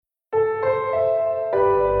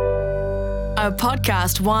A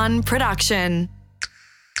Podcast One production.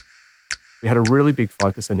 We had a really big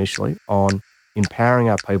focus initially on empowering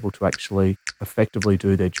our people to actually effectively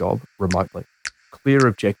do their job remotely. Clear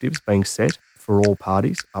objectives being set for all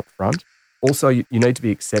parties up front. Also, you need to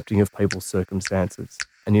be accepting of people's circumstances,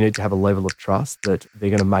 and you need to have a level of trust that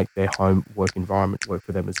they're going to make their home work environment work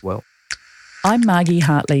for them as well. I'm Margie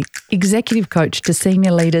Hartley, Executive Coach to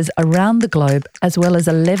senior leaders around the globe, as well as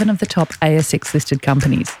 11 of the top ASX-listed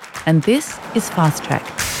companies. And this is Fast Track.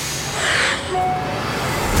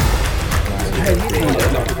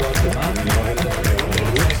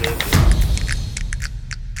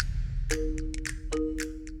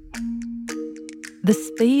 The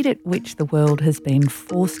speed at which the world has been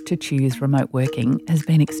forced to choose remote working has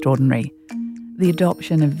been extraordinary. The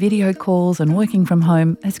adoption of video calls and working from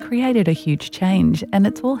home has created a huge change, and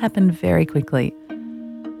it's all happened very quickly.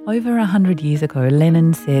 Over 100 years ago,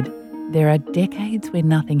 Lenin said, "There are decades where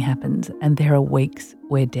nothing happens, and there are weeks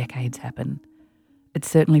where decades happen." It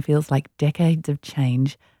certainly feels like decades of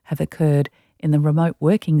change have occurred in the remote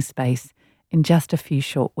working space in just a few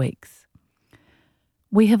short weeks.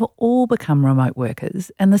 We have all become remote workers,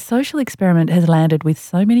 and the social experiment has landed with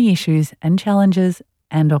so many issues and challenges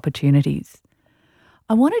and opportunities.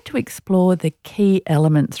 I wanted to explore the key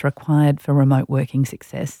elements required for remote working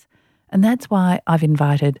success, and that's why I've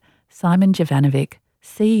invited Simon Jovanovic,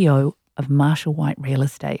 CEO of Marshall White Real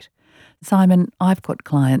Estate. Simon, I've got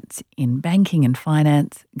clients in banking and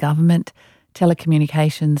finance, government,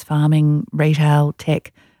 telecommunications, farming, retail,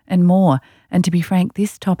 tech, and more. And to be frank,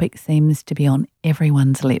 this topic seems to be on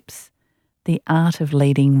everyone's lips. The art of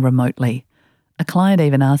leading remotely. A client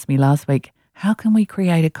even asked me last week, how can we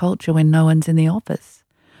create a culture when no one's in the office?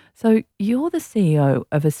 So you're the CEO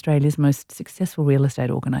of Australia's most successful real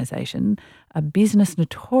estate organisation, a business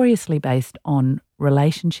notoriously based on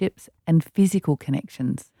relationships and physical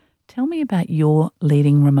connections. Tell me about your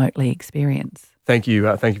leading remotely experience. Thank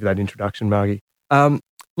you. Thank you for that introduction, Margie.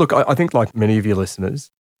 Look, I think like many of your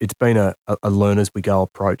listeners, it's been a learn as we go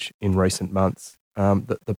approach in recent months.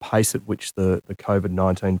 The pace at which the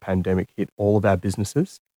COVID-19 pandemic hit all of our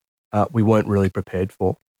businesses, we weren't really prepared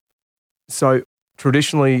for. So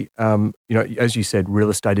traditionally, as you said, real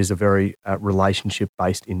estate is a very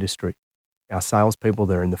relationship-based industry. Our salespeople,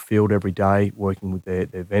 they're in the field every day, working with their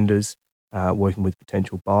vendors, working with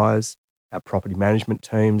potential buyers. Our property management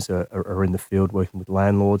teams are in the field working with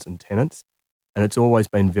landlords and tenants, and it's always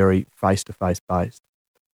been very face-to-face based.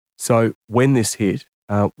 So when this hit,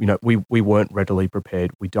 we weren't readily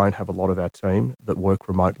prepared. We don't have a lot of our team that work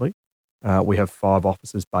remotely. We have 5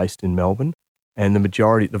 offices based in Melbourne, and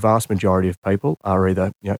the vast majority of people are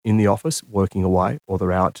either in the office working away, or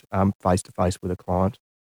they're out face-to-face with a client.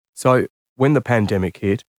 So when the pandemic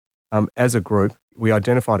hit, as a group, we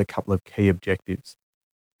identified a couple of key objectives.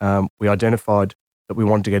 We identified that we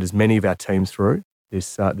wanted to get as many of our teams through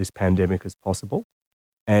this pandemic as possible.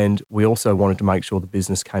 And we also wanted to make sure the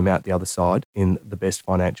business came out the other side in the best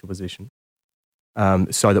financial position,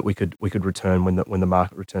 so that we could return when the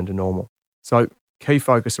market returned to normal. So key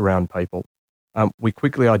focus around people. We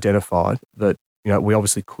quickly identified that we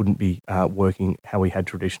obviously couldn't be working how we had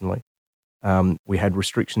traditionally. We had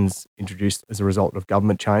restrictions introduced as a result of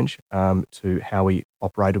government change to how we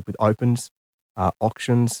operated with opens,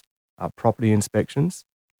 auctions, property inspections.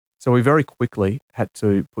 So we very quickly had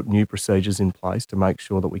to put new procedures in place to make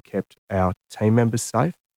sure that we kept our team members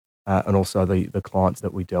safe and also the clients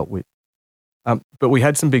that we dealt with. But we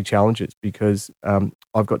had some big challenges because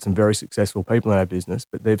I've got some very successful people in our business,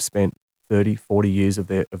 but they've spent 30, 40 years of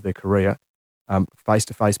their career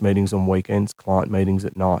face-to-face meetings on weekends, client meetings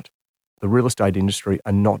at night. The real estate industry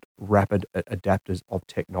are not rapid adapters of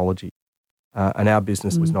technology, and our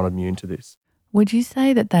business was not immune to this. Would you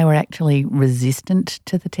say that they were actually resistant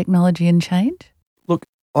to the technology and change? Look,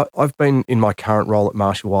 I've been in my current role at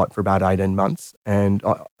Marshall White for about 18 months, and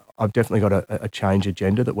I've definitely got a change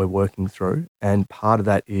agenda that we're working through, and part of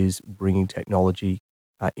that is bringing technology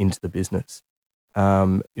into the business.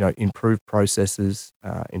 Improve processes,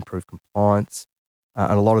 improve compliance,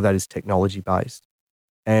 and a lot of that is technology-based.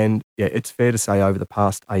 And yeah, it's fair to say over the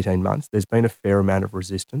past 18 months, there's been a fair amount of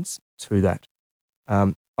resistance to that.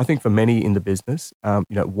 I think for many in the business,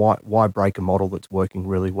 why break a model that's working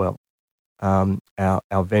really well?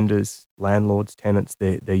 Our vendors, landlords, tenants,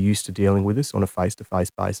 they're used to dealing with us on a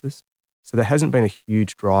face-to-face basis. So there hasn't been a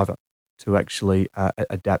huge driver to actually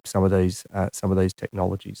adapt some of these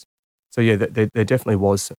technologies. So yeah, there definitely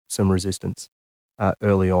was some resistance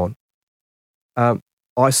early on.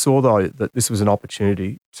 I saw though that this was an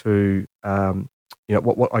opportunity to,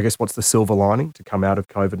 what's the silver lining to come out of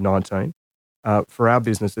COVID-19? For our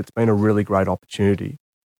business, it's been a really great opportunity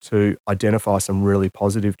to identify some really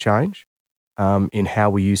positive change in how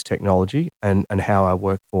we use technology and how our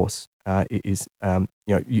workforce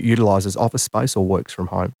utilises office space or works from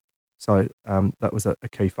home. So that was a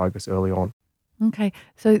key focus early on. Okay,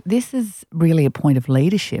 so this is really a point of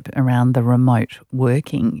leadership around the remote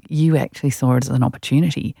working. You actually saw it as an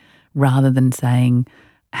opportunity rather than saying,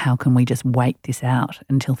 how can we just wait this out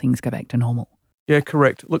until things go back to normal? Yeah,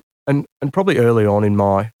 correct. Look, and probably early on in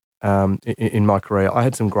my career, I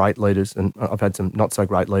had some great leaders, and I've had some not so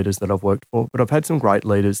great leaders that I've worked for, but I've had some great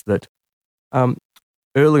leaders that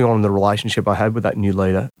early on in the relationship I had with that new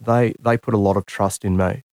leader, they put a lot of trust in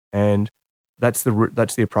me, and that's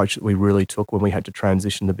the approach that we really took when we had to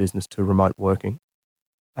transition the business to remote working.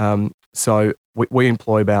 So we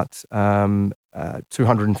employ about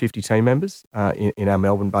 250 team members in our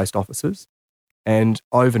Melbourne-based offices. And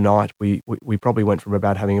overnight, we probably went from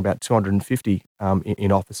having about 250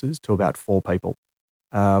 in offices to about 4 people.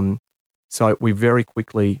 So we very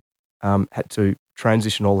quickly had to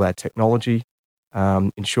transition all our technology,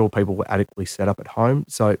 ensure people were adequately set up at home.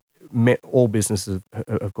 So all businesses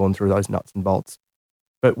have gone through those nuts and bolts.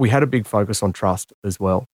 But we had a big focus on trust as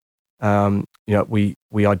well. We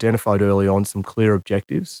identified early on some clear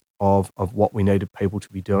objectives of what we needed people to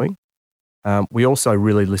be doing. We also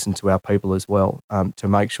really listened to our people as well to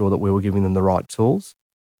make sure that we were giving them the right tools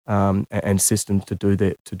and systems to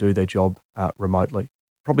do their job remotely.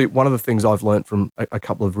 Probably one of the things I've learned from a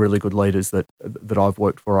couple of really good leaders that I've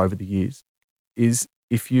worked for over the years is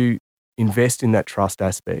if you invest in that trust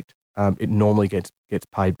aspect, it normally gets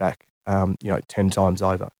paid back 10 times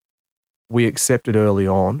over. We accepted early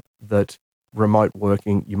on that remote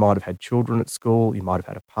working, you might have had children at school, you might have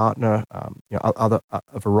had a partner,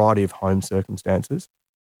 a variety of home circumstances.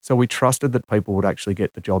 So we trusted that people would actually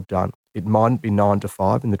get the job done. It mightn't be 9 to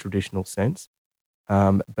 5 in the traditional sense,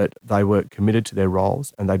 but they were committed to their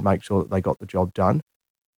roles and they'd make sure that they got the job done,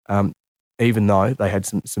 even though they had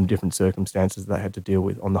some different circumstances they had to deal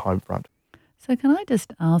with on the home front. So can I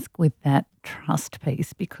just ask with that trust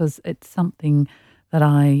piece, because it's something that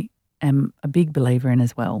I am a big believer in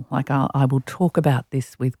as well. Like I will talk about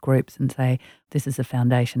this with groups and say, this is the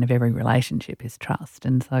foundation of every relationship is trust.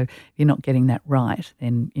 And so if you're not getting that right,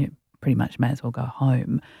 then you pretty much may as well go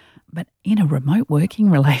home. But in a remote working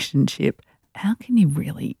relationship, how can you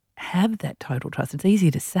really have that total trust? It's easy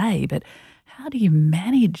to say, but how do you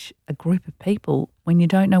manage a group of people when you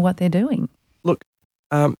don't know what they're doing? Look,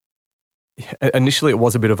 initially it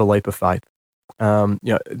was a bit of a leap of faith.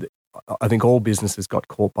 I think all businesses got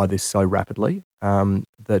caught by this so rapidly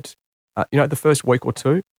that, the first week or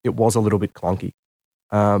two, it was a little bit clunky.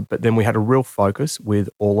 But then we had a real focus with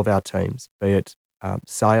all of our teams, be it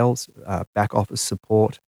sales, back office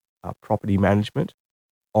support, property management,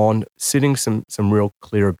 on setting some real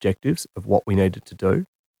clear objectives of what we needed to do.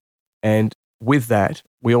 And with that,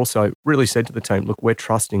 we also really said to the team, look, we're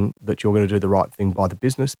trusting that you're going to do the right thing by the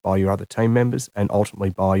business, by your other team members, and ultimately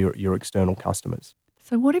by your external customers.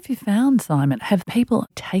 So what have you found, Simon? Have people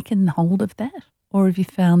taken hold of that? Or have you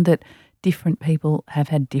found that different people have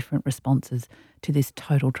had different responses to this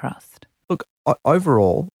total trust? Look,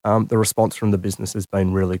 overall, the response from the business has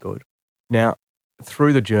been really good. Now,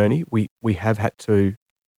 through the journey, we have had to,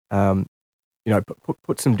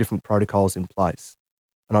 put some different protocols in place.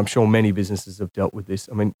 And I'm sure many businesses have dealt with this.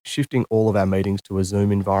 I mean, shifting all of our meetings to a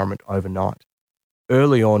Zoom environment overnight.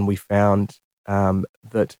 Early on, we found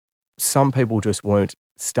that some people just weren't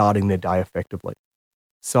starting their day effectively.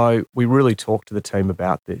 So we really talked to the team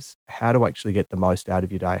about this, how to actually get the most out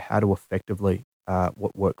of your day, how to effectively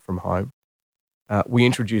work from home. We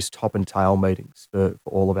introduced top and tail meetings for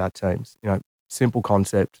all of our teams. Simple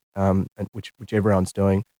concept, and which everyone's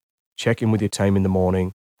doing. Check in with your team in the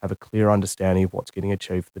morning, have a clear understanding of what's getting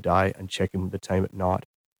achieved for the day, and check in with the team at night.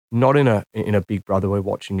 Not in a big brother we're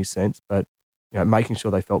watching you sense, but making sure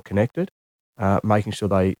they felt connected, making sure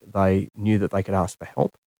they knew that they could ask for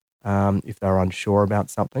help if they were unsure about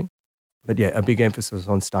something. But yeah, a big emphasis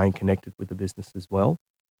on staying connected with the business as well.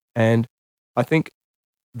 And I think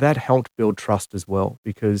that helped build trust as well,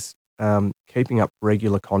 because keeping up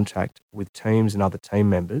regular contact with teams and other team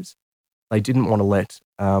members, they didn't want to let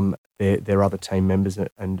their other team members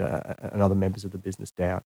and other members of the business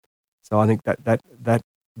down. So I think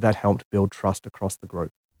that helped build trust across the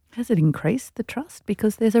group. Has it increased the trust?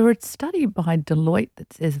 Because there's a study by Deloitte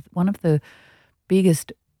that says one of the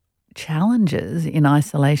biggest challenges in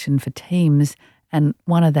isolation for teams, and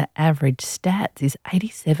one of the average stats, is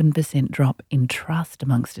 87% drop in trust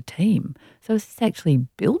amongst a team. So has this actually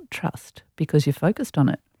build trust because you're focused on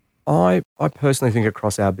it? I personally think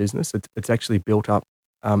across our business, it's actually built up.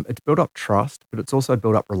 It's built up trust, but it's also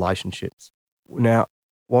built up relationships. Now,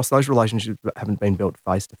 whilst those relationships haven't been built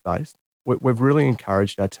face-to-face, we've really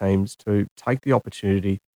encouraged our teams to take the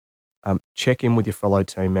opportunity, check in with your fellow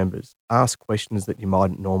team members, ask questions that you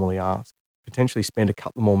mightn't normally ask, potentially spend a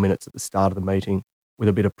couple more minutes at the start of the meeting with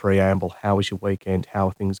a bit of preamble. How was your weekend? How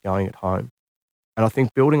are things going at home? And I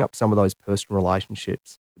think building up some of those personal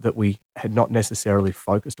relationships that we had not necessarily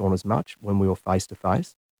focused on as much when we were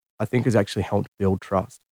face-to-face, I think has actually helped build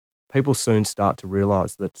trust. People soon start to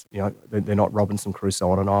realise that, they're not Robinson Crusoe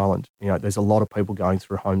on an island. There's a lot of people going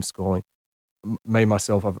through homeschooling. Me,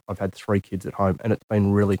 myself, I've had 3 kids at home, and it's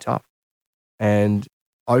been really tough. And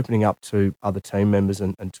opening up to other team members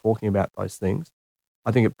and talking about those things,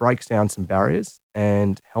 I think it breaks down some barriers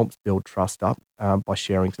and helps build trust up by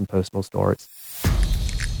sharing some personal stories.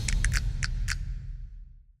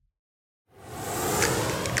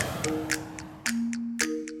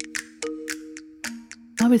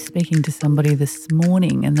 I was speaking to somebody this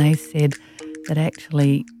morning and they said that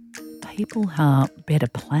actually people are better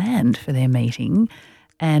planned for their meeting,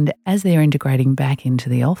 and as they're integrating back into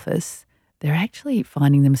the office, they're actually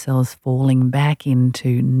finding themselves falling back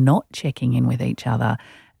into not checking in with each other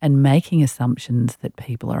and making assumptions that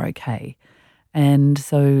people are okay. And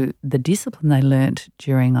so the discipline they learnt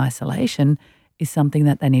during isolation is something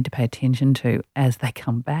that they need to pay attention to as they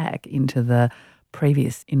come back into the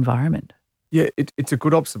previous environment. Yeah, it's a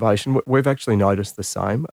good observation. We've actually noticed the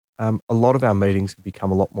same. A lot of our meetings have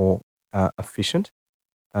become a lot more efficient.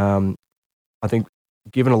 I think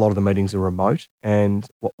given a lot of the meetings are remote, and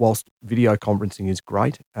whilst video conferencing is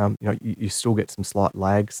great, you still get some slight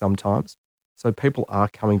lag sometimes. So people are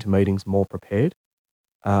coming to meetings more prepared.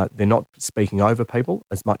 They're not speaking over people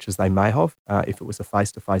as much as they may have if it was a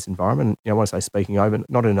face-to-face environment. And, when I say speaking over,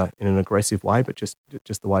 not in an aggressive way, but just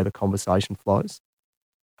the way the conversation flows.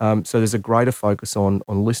 So there's a greater focus on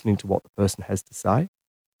listening to what the person has to say.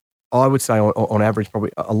 I would say on average, probably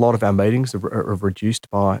a lot of our meetings have reduced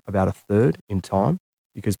by about a third in time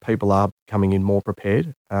because people are coming in more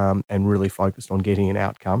prepared and really focused on getting an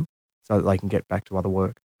outcome so that they can get back to other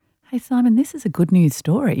work. Hey, Simon, this is a good news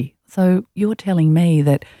story. So you're telling me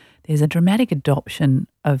that there's a dramatic adoption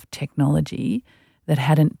of technology that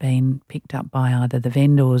hadn't been picked up by either the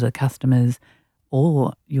vendors or customers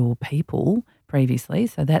or your people previously.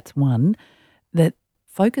 So that's one, that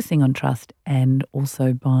focusing on trust and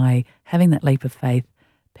also by having that leap of faith,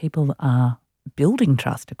 people are building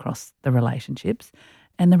trust across the relationships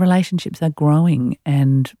and the relationships are growing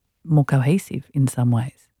and more cohesive in some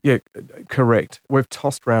ways. Yeah, correct. We've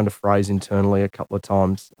tossed around a phrase internally a couple of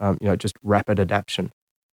times, just rapid adaptation.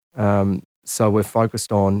 So we're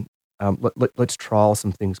focused on let's trial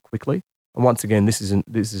some things quickly. And once again, this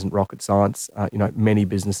isn't rocket science. Many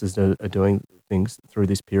businesses are doing things through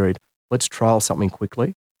this period. Let's trial something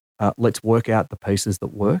quickly. Let's work out the pieces that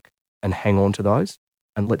work and hang on to those,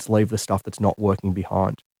 and let's leave the stuff that's not working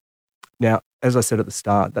behind. Now, as I said at the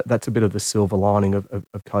start, that's a bit of the silver lining of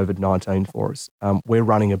COVID-19 for us. We're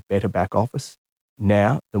running a better back office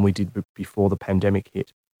now than we did before the pandemic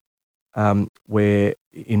hit. Where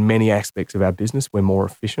in many aspects of our business, we're more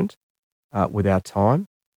efficient with our time.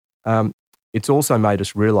 It's also made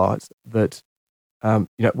us realise that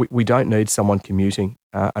we don't need someone commuting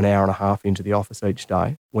an hour and a half into the office each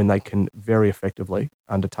day when they can very effectively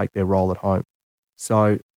undertake their role at home.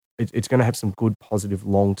 So it's going to have some good, positive,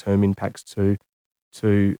 long-term impacts to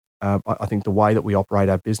I think the way that we operate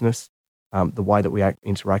our business, the way that we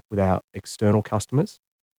interact with our external customers,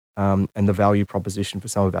 and the value proposition for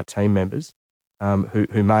some of our team members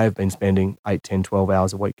who may have been spending 8, 10, 12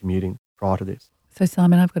 hours a week commuting prior to this. So,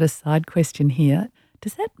 Simon, I've got a side question here.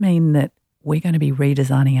 Does that mean that we're going to be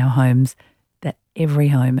redesigning our homes, that every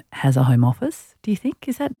home has a home office? Do you think?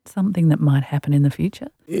 Is that something that might happen in the future?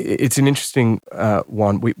 It's an interesting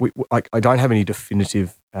one. I don't have any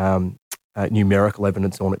definitive numerical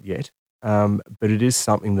evidence on it yet, but it is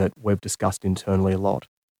something that we've discussed internally a lot.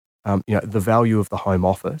 The value of the home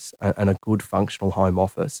office and a good functional home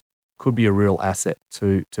office could be a real asset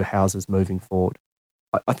to houses moving forward.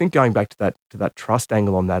 I think going back to that trust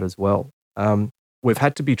angle on that as well, we've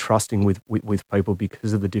had to be trusting with people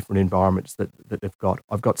because of the different environments that they've got.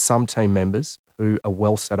 I've got some team members who are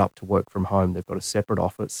well set up to work from home. They've got a separate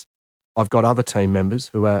office. I've got other team members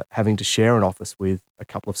who are having to share an office with a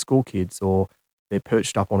couple of school kids, or they're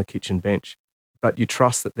perched up on a kitchen bench. But you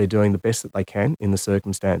trust that they're doing the best that they can in the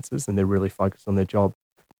circumstances and they're really focused on their job.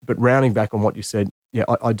 But rounding back on what you said, yeah,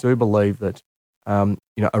 I do believe that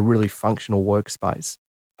a really functional workspace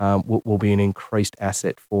will be an increased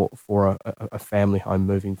asset for a family home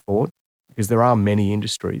moving forward, because there are many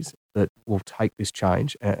industries that will take this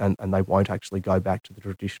change and they won't actually go back to the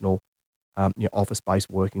traditional office-based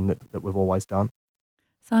working that we've always done.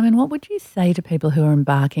 Simon, what would you say to people who are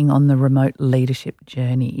embarking on the remote leadership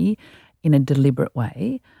journey in a deliberate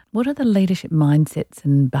way? What are the leadership mindsets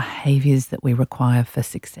and behaviours that we require for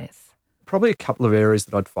success? Probably a couple of areas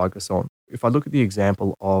that I'd focus on. If I look at the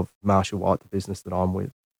example of Marshall White, the business that I'm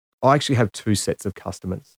with, I actually have two sets of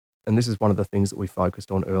customers. And this is one of the things that we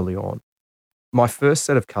focused on early on. My first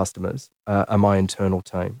set of customers are my internal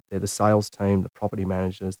team. They're the sales team, the property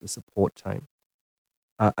managers, the support team.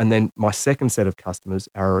 And then my second set of customers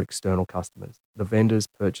are our external customers, the vendors,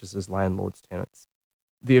 purchasers, landlords, tenants.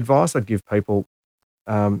 The advice I'd give people,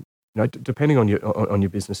 depending on your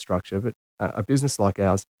business structure, but a business like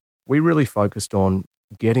ours, we really focused on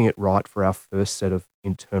getting it right for our first set of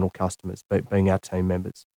internal customers, being our team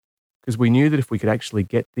members, because we knew that if we could actually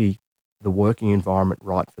get the working environment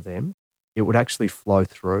right for them, it would actually flow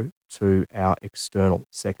through to our external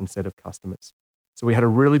second set of customers. So we had a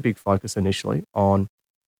really big focus initially on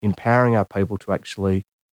empowering our people to actually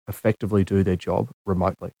effectively do their job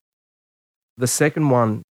remotely. The second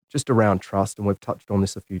one, just around trust, and we've touched on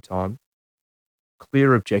this a few times,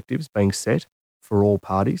 clear objectives being set for all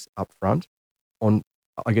parties up front on,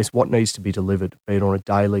 I guess, what needs to be delivered, be it on a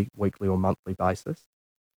daily, weekly or monthly basis.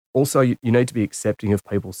 Also, you need to be accepting of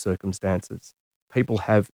people's circumstances. People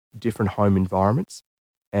have different home environments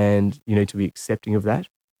and you need to be accepting of that.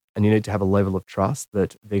 And you need to have a level of trust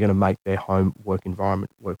that they're going to make their home work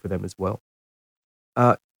environment work for them as well.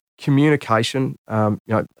 Communication, a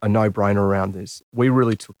no-brainer around this. We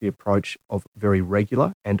really took the approach of very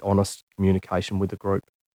regular and honest communication with the group.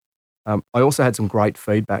 I also had some great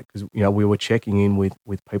feedback because we were checking in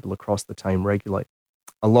with people across the team regularly.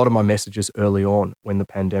 A lot of my messages early on when the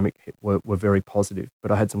pandemic hit were very positive,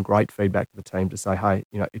 but I had some great feedback to the team to say, hey,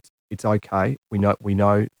 it's okay. We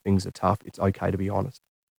know things are tough. It's okay to be honest.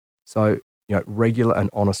 So, regular and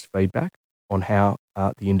honest feedback on how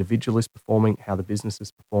the individual is performing, how the business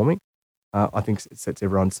is performing, I think it sets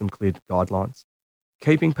everyone some clear guidelines.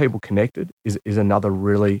 Keeping people connected is another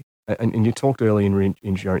really, and you talked earlier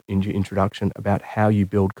in your introduction about how you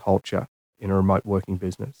build culture in a remote working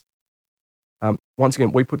business. Once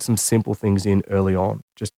again, we put some simple things in early on,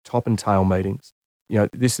 just top and tail meetings.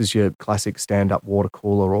 This is your classic stand-up water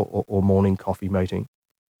cooler or morning coffee meeting.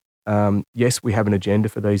 Yes, we have an agenda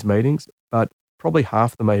for these meetings, but probably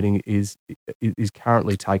half the meeting is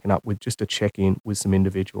currently taken up with just a check-in with some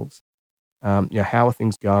individuals. How are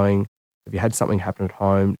things going? Have you had something happen at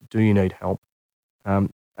home? Do you need help?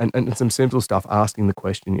 And some simple stuff, asking the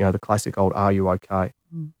question, the classic old, are you okay?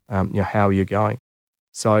 How are you going?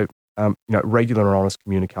 So, regular and honest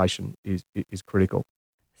communication is critical.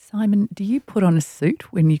 Simon, do you put on a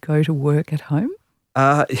suit when you go to work at home?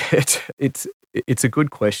 It's a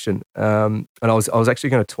good question. And I was actually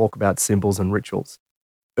going to talk about symbols and rituals.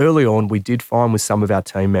 Early on, we did find with some of our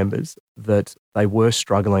team members that they were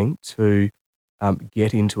struggling to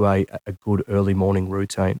get into a good early morning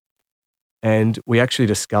routine. And we actually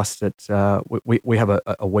discussed it. We have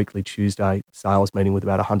a weekly Tuesday sales meeting with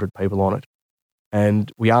about 100 people on it.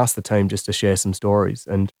 And we asked the team just to share some stories.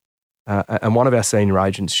 And one of our senior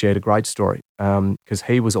agents shared a great story because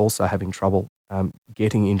he was also having trouble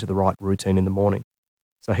getting into the right routine in the morning.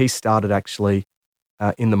 So he started actually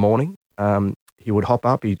in the morning. He would hop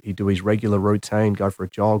up, he'd do his regular routine, go for a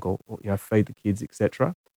jog or feed the kids,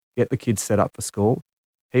 etc. Get the kids set up for school.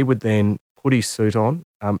 He would then put his suit on,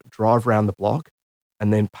 drive around the block,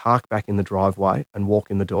 and then park back in the driveway and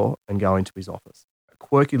walk in the door and go into his office. A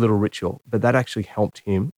quirky little ritual, but that actually helped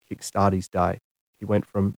him kickstart his day. He went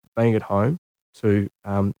from being at home to,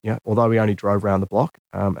 although he only drove around the block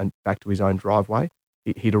and back to his own driveway,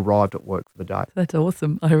 he'd arrived at work for the day. That's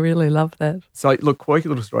awesome. I really love that. So look, quirky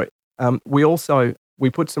little story. We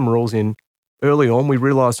put some rules in early on. We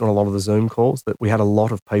realised on a lot of the Zoom calls that we had a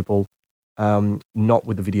lot of people not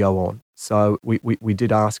with the video on. So we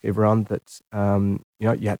did ask everyone that,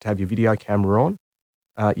 you had to have your video camera on.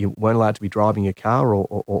 You weren't allowed to be driving your car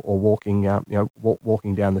or walking,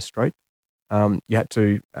 walking down the street. You had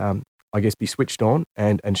to, be switched on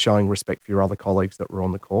and showing respect for your other colleagues that were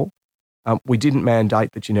on the call. We didn't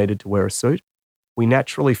mandate that you needed to wear a suit. We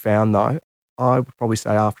naturally found, though, I would probably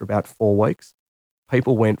say after about 4 weeks,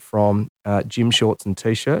 people went from gym shorts and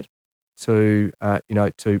T-shirt to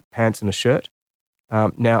pants and a shirt.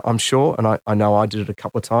 Now, I'm sure, and I know I did it a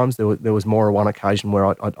couple of times, there was more than one occasion where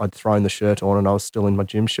I'd thrown the shirt on and I was still in my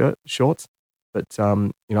gym shorts, but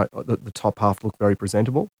the top half looked very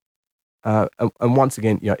presentable. And once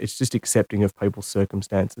again, it's just accepting of people's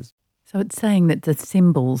circumstances. So it's saying that the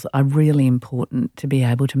symbols are really important to be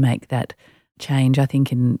able to make that change. I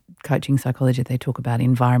think in coaching psychology, they talk about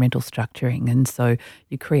environmental structuring. And so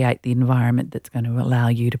you create the environment that's going to allow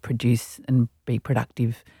you to produce and be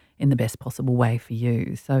productive in the best possible way for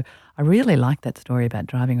you. So I really like that story about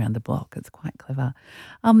driving around the block. It's quite clever.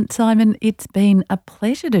 Simon, it's been a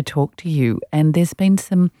pleasure to talk to you, and there's been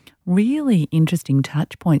some really interesting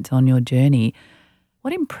touch points on your journey.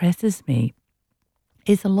 What impresses me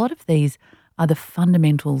is a lot of these are the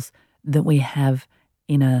fundamentals that we have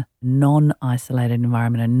in a non-isolated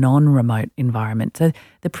environment, a non-remote environment. So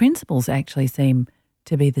the principles actually seem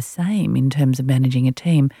to be the same in terms of managing a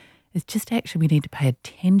team. It's just actually we need to pay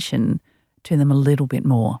attention to them a little bit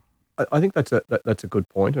more. I think that's a good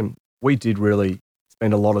point, and we did really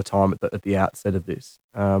spend a lot of time at the outset of this.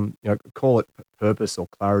 Call it purpose or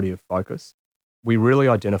clarity of focus. We really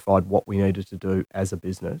identified what we needed to do as a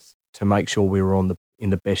business to make sure we were in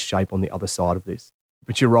the best shape on the other side of this.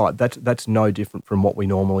 But you're right, that's no different from what we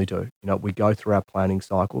normally do. We go through our planning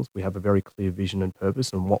cycles. We have a very clear vision and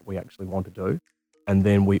purpose and what we actually want to do. And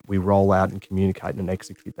then we roll out and communicate and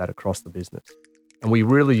execute that across the business. And we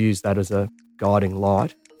really use that as a guiding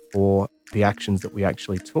light for the actions that we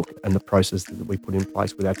actually took and the processes that we put in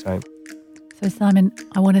place with our team. So Simon,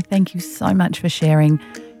 I want to thank you so much for sharing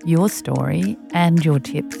your story and your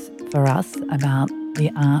tips for us about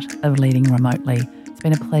the art of leading remotely. It's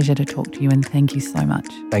been a pleasure to talk to you, and thank you so much.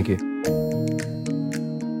 Thank you.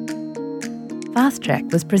 Fast Track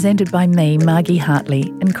was presented by me, Margie Hartley,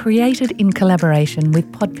 and created in collaboration with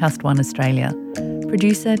Podcast One Australia.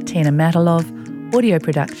 Producer Tina Matalov, audio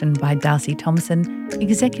production by Darcy Thompson,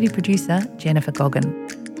 executive producer Jennifer Goggin.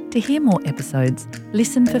 To hear more episodes,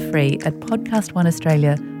 listen for free at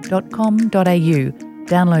podcastoneaustralia.com.au,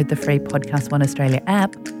 download the free Podcast One Australia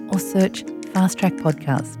app, or search Fast Track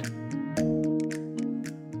Podcast.